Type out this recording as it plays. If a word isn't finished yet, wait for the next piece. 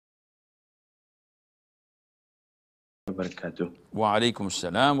wabarakatuh. Wa alaikum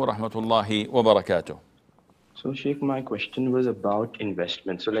assalam wa rahmatullahi wa barakatuh. So, Sheikh, my question was about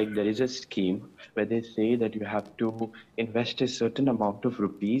investment. So, like, there is a scheme where they say that you have to invest a certain amount of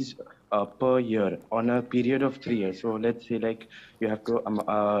rupees per year on a period of 3 years. So, let's say, like, you have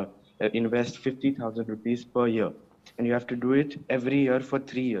to invest 50,000 rupees per year, and you have to do it every year for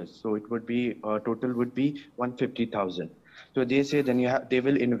 3 years. So, it would be total would be 150,000. So, they say then they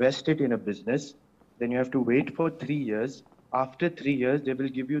will invest it in a business. Then you have to wait for 3 years. After 3 years, they will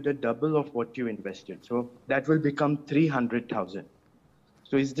give you the double of what you invested. So that will become 300,000.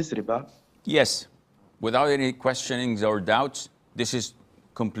 So is this riba? Yes, without any questionings or doubts, this is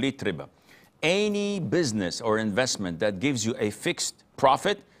complete riba. Any business or investment that gives you a fixed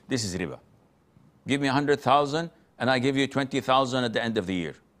profit, this is riba. Give me 100,000 and I give you 20,000 at the end of the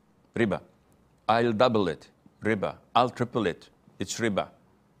year. Riba. I'll double it. Riba. I'll triple it. It's riba.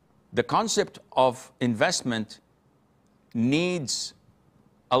 The concept of investment needs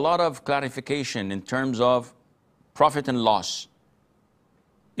a lot of clarification in terms of profit and loss.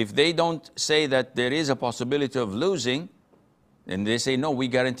 If they don't say that there is a possibility of losing, and they say, no, we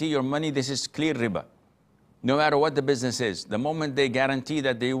guarantee your money, this is clear riba. No matter what the business is, the moment they guarantee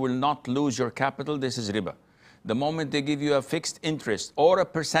that they will not lose your capital, this is riba. The moment they give you a fixed interest or a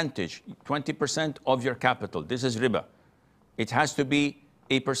percentage, 20% of your capital, this is riba. It has to be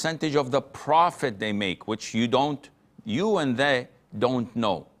a percentage of the profit they make, which you and they don't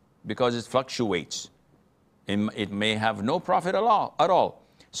know because it fluctuates. It may have no profit at all.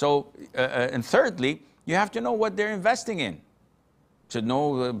 So, and thirdly, you have to know what they're investing in to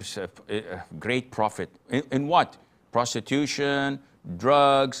know great profit. In what? Prostitution,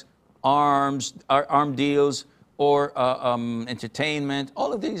 drugs, arm deals, or entertainment.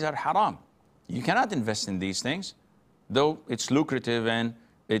 All of these are haram. You cannot invest in these things, though it's lucrative and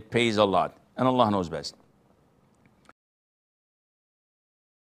it pays a lot. And Allah knows best.